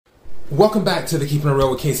Welcome back to the Keeping It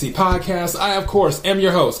Real with KC podcast. I, of course, am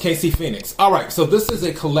your host, KC Phoenix. All right, so this is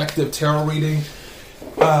a collective tarot reading,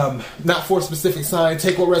 not for a specific sign.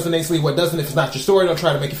 Take what resonates, leave what doesn't. If it's not your story, don't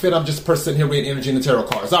try to make it fit. I'm just a person sitting here reading energy in the tarot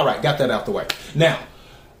cards. All right, got that out the way. Now,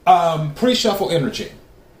 pre-shuffle energy.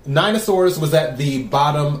 Nine of Swords was at the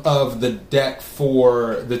bottom of the deck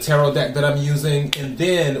for the tarot deck that I'm using. And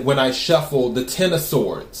then when I shuffled, the Ten of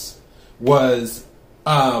Swords was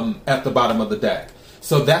at the bottom of the deck.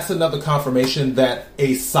 So that's another confirmation that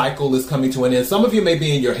a cycle is coming to an end. Some of you may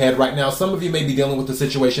be in your head right now. Some of you may be dealing with a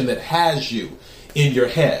situation that has you in your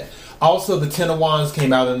head. Also, the Ten of Wands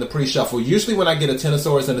came out in the pre-shuffle. Usually when I get a Ten of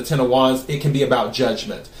Swords and a Ten of Wands, it can be about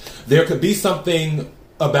judgment. There could be something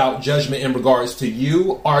about judgment in regards to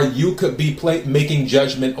you, or you could be making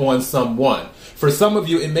judgment on someone. For some of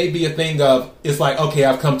you, it may be a thing of, it's like, okay,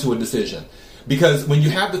 I've come to a decision. Because when you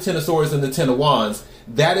have the Ten of Swords and the Ten of Wands,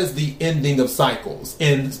 that is the ending of cycles.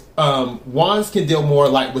 And Wands can deal more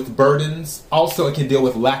like with burdens. Also, it can deal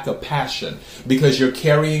with lack of passion because you're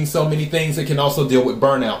carrying so many things. It can also deal with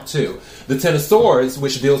burnout too. The Ten of Swords,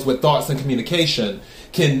 which deals with thoughts and communication,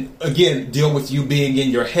 can again deal with you being in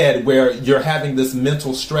your head where you're having this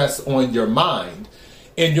mental stress on your mind.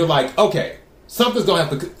 And you're like, okay, something's gonna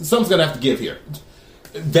have to give here.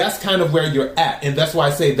 That's kind of where you're at. And that's why I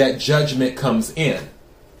say that judgment comes in.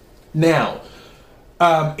 Now,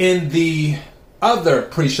 in the other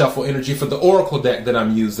pre-shuffle energy for the Oracle deck that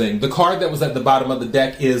I'm using, the card that was at the bottom of the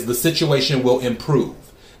deck is the situation will improve.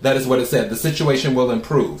 That is what it said. The situation will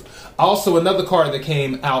improve. Also, another card that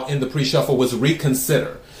came out in the pre-shuffle was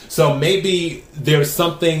reconsider. So maybe there's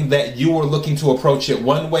something that you were looking to approach it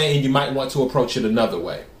one way and you might want to approach it another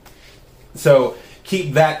way. So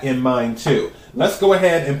keep that in mind too. Let's go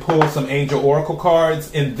ahead and pull some Angel Oracle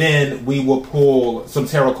cards and then we will pull some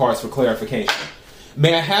tarot cards for clarification.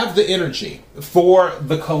 May I have the energy for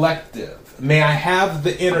the collective? May I have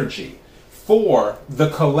the energy for the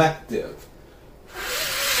collective?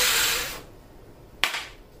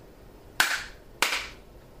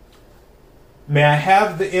 May I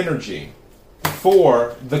have the energy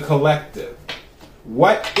for the collective?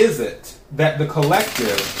 What is it that the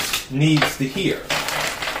collective needs to hear?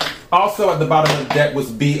 Also at the bottom of the deck was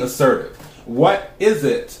be assertive. What is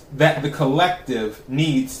it that the collective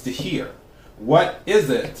needs to hear? What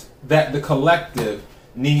is it that the collective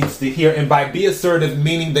needs to hear? And by be assertive,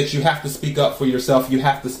 meaning that you have to speak up for yourself, you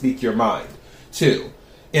have to speak your mind too.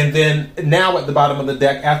 And then now at the bottom of the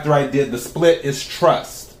deck, after I did the split, is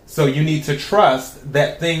trust. So you need to trust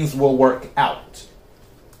that things will work out.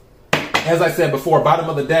 As I said before,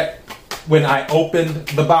 bottom of the deck, when I opened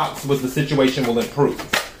the box, was the situation will improve.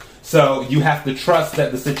 So you have to trust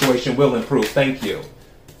that the situation will improve. Thank you.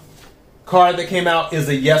 Card that came out is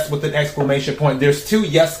a yes with an exclamation point. There's two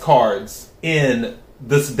yes cards in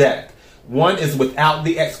this deck. One is without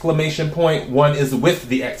the exclamation point. One is with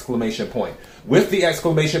the exclamation point. With the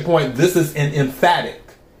exclamation point, this is an emphatic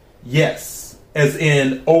yes, as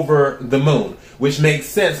in over the moon, which makes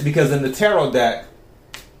sense because in the tarot deck,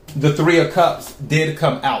 the Three of Cups did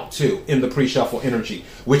come out too in the pre-shuffle energy,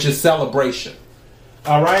 which is celebration.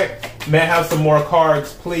 All right, may I have some more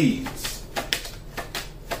cards, please?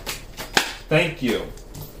 Thank you.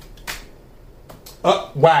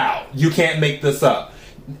 Wow, you can't make this up.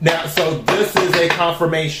 Now, so this is a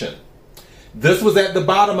confirmation. This was at the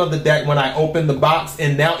bottom of the deck when I opened the box,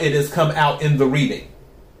 and now it has come out in the reading.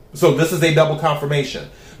 So this is a double confirmation.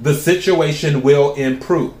 The situation will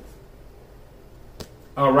improve.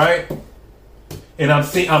 All right? And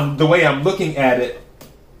I'm the way I'm looking at it,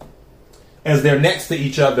 as they're next to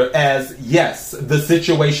each other, as yes, the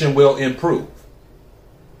situation will improve.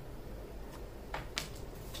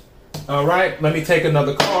 All right, let me take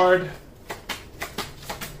another card.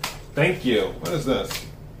 Thank you. What is this?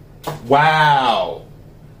 Wow.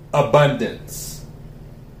 Abundance.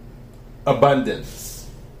 Abundance.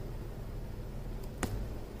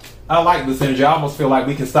 I like this energy. I almost feel like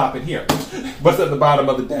we can stop it here. What's at the bottom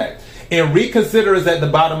of the deck? And reconsider is at the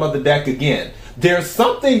bottom of the deck again. There's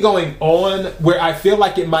something going on where I feel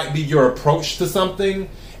like it might be your approach to something.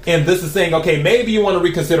 And this is saying, okay, maybe you want to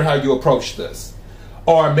reconsider how you approach this.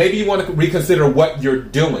 Or maybe you want to reconsider what you're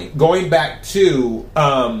doing. Going back to,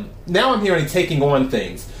 now I'm hearing taking on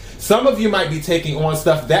things. Some of you might be taking on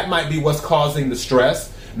stuff. That might be what's causing the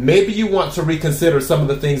stress. Maybe you want to reconsider some of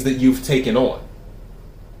the things that you've taken on.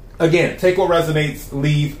 Again, take what resonates,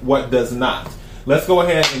 leave what does not. Let's go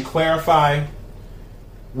ahead and clarify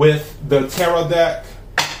with the tarot deck.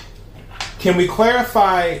 Can we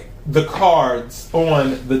clarify the cards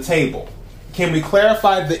on the table? Can we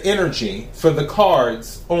clarify the energy for the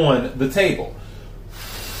cards on the table?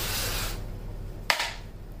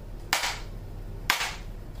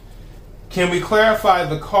 can we clarify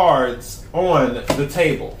the cards on the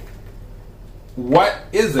table? What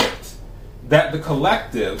is it that the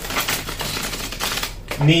collective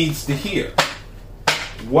needs to hear?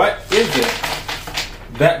 What is it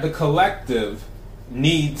that the collective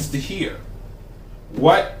needs to hear?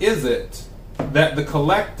 What is it that the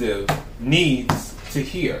collective needs to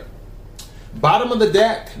hear? Bottom of the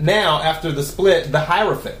deck now, after the split, the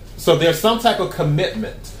Hierophant. So there's some type of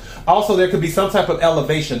commitment. Also, there could be some type of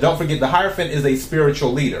elevation. Don't forget, the Hierophant is a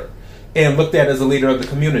spiritual leader and looked at as a leader of the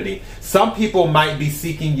community. Some people might be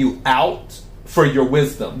seeking you out for your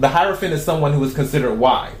wisdom. The Hierophant is someone who is considered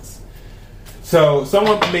wise. So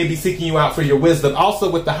someone may be seeking you out for your wisdom.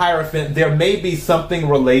 Also, with the Hierophant, there may be something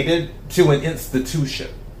related to an institution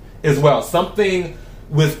as well. Something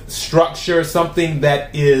with structure, something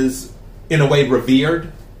that is, in a way,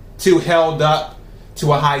 revered, held up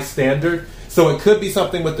to a high standard. So it could be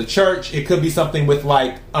something with the church. It could be something with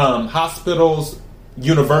like hospitals,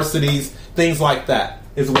 universities, things like that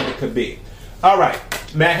is what it could be. All right.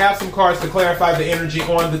 May I have some cards to clarify the energy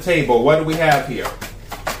on the table? What do we have here?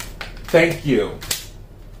 Thank you.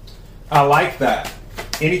 I like that.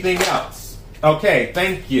 Anything else? Okay,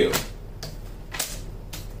 thank you.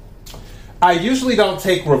 I usually don't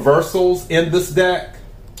take reversals in this deck.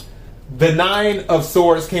 The 9 of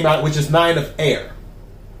Swords came out, which is 9 of air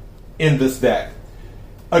in this deck.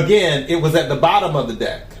 Again, it was at the bottom of the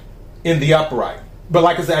deck in the upright. But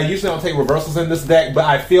like I said, I usually don't take reversals in this deck, but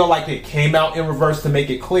I feel like it came out in reverse to make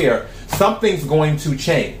it clear something's going to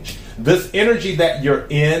change. This energy that you're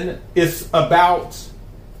in is about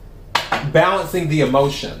balancing the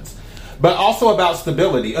emotions, but also about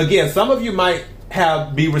stability. Again, some of you might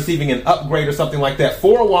be receiving an upgrade or something like that.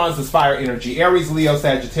 4 of Wands is fire energy. Aries, Leo,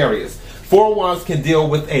 Sagittarius. 4 of Wands can deal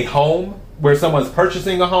with a home, where someone's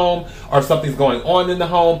purchasing a home or something's going on in the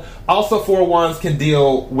home. Also, 4 of Wands can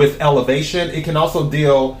deal with elevation. It can also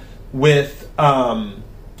deal with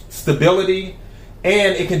stability,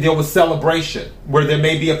 and it can deal with celebration, where there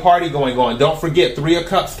may be a party going on. Don't forget, 3 of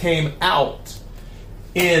Cups came out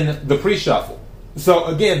in the pre-shuffle. So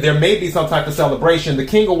again, there may be some type of celebration. The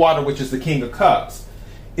King of Water, which is the King of Cups,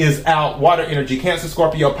 is out. Water energy, Cancer,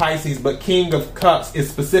 Scorpio, Pisces, but King of Cups is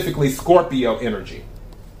specifically Scorpio energy.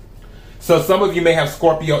 So some of you may have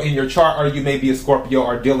Scorpio in your chart, or you may be a Scorpio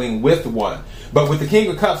or dealing with one. But with the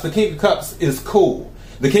King of Cups is cool.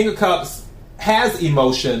 The King of Cups has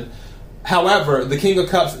emotion. However, the King of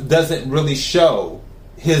Cups doesn't really show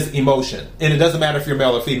his emotion. And it doesn't matter if you're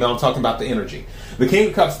male or female, I'm talking about the energy. The King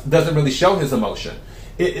of Cups doesn't really show his emotion.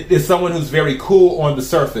 It is someone who's very cool on the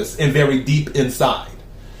surface and very deep inside.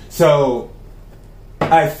 So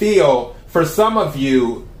I feel for some of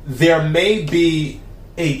you, there may be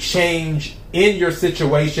a change in your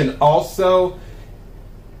situation also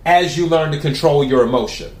as you learn to control your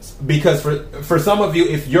emotions. Because for some of you,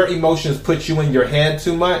 if your emotions put you in your head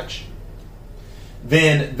too much,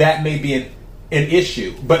 then that may be an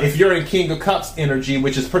issue. But if you're in King of Cups energy,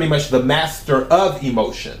 which is pretty much the master of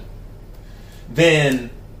emotion, then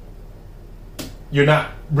you're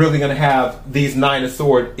not really going to have these 9 of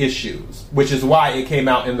Swords issues, which is why it came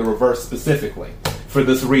out in the reverse specifically for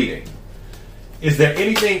this reading. Is there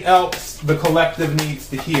anything else the collective needs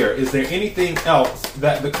to hear? Is there anything else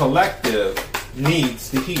that the collective needs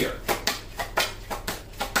to hear?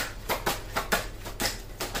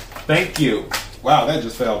 Thank you. Wow, that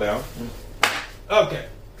just fell down. Okay.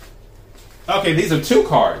 Okay, these are 2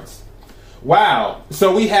 cards. Wow.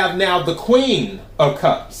 So we have now the Queen of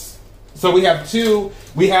Cups. So we have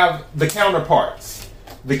the counterparts,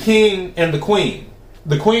 the King and the Queen.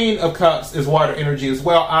 The Queen of Cups is water energy as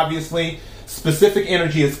well, obviously. Specific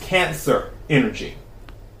energy is Cancer energy.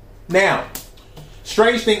 Now,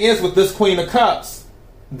 strange thing is with this Queen of Cups,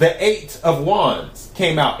 the 8 of Wands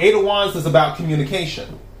came out. 8 of Wands is about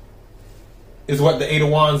communication, is what the 8 of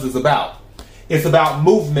Wands is about. It's about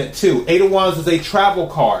movement too. 8 of Wands is a travel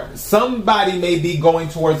card. Somebody may be going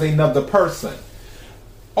towards another person,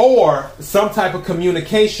 or some type of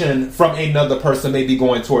communication from another person may be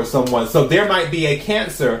going towards someone. So there might be a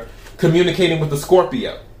Cancer communicating with a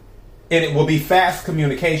Scorpio, and it will be fast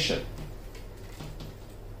communication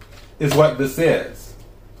is what this is.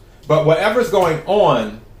 But whatever's going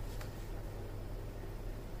on,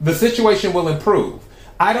 the situation will improve.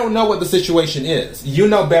 I don't know what the situation is. You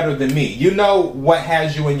know better than me. You know what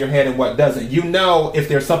has you in your head and what doesn't. You know if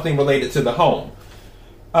there's something related to the home.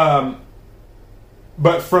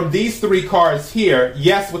 But from these 3 cards here,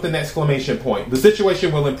 yes, with an exclamation point, the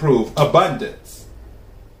situation will improve. Abundance.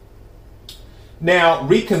 Now,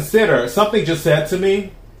 reconsider. Something just said to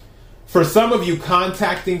me. For some of you,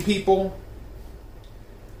 contacting people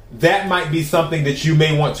that might be something that you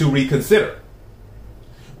may want to reconsider.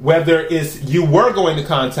 Whether it's you were going to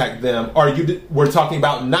contact them or you were talking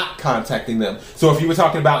about not contacting them. So if you were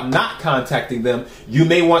talking about not contacting them, you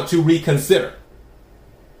may want to reconsider.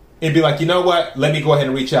 And be like, you know what? Let me go ahead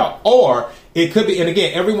and reach out. Or it could be, and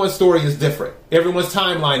again, everyone's story is different. Everyone's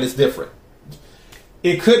timeline is different.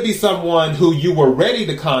 It could be someone who you were ready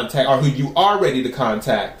to contact or who you are ready to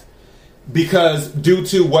contact because due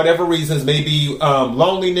to whatever reasons, maybe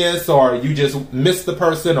loneliness or you just missed the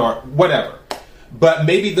person or whatever. But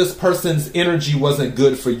maybe this person's energy wasn't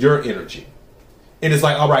good for your energy. And it's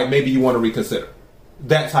like, all right, maybe you want to reconsider.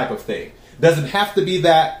 That type of thing. Doesn't have to be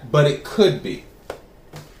that, but it could be.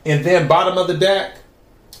 And then bottom of the deck,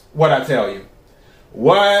 what'd I tell you?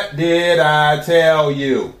 What did I tell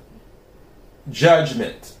you?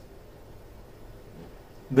 Judgment.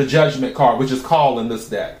 The Judgment card, which is called in this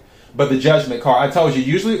deck. But the Judgment card, I told you,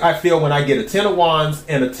 usually I feel when I get a 10 of Wands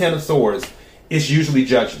and a 10 of Swords, it's usually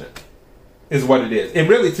Judgment. Is what it is. And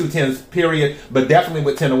really 2 10s, period, but definitely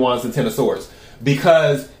with 10 of Wands and 10 of Swords.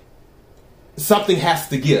 Because something has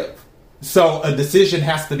to give. So a decision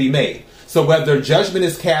has to be made. So whether judgment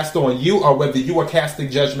is cast on you or whether you are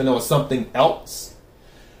casting judgment on something else,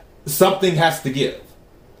 something has to give.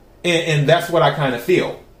 And that's what I kind of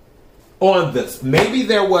feel on this. Maybe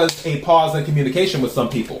there was a pause in communication with some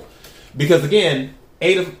people. Because again,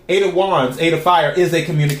 8 of Wands, 8 of Fire is a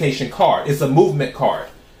communication card. It's a movement card.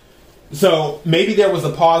 So maybe there was a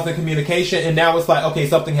pause in communication and now it's like, okay,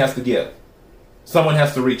 something has to give. Someone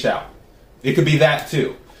has to reach out. It could be that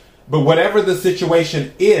too. But whatever the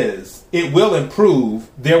situation is, it will improve.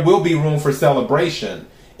 There will be room for celebration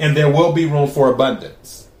and there will be room for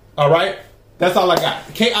abundance. All right? That's all I got.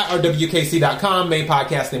 KIRWKC.com, main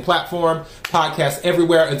podcasting platform. Podcast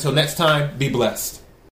everywhere. Until next time, be blessed.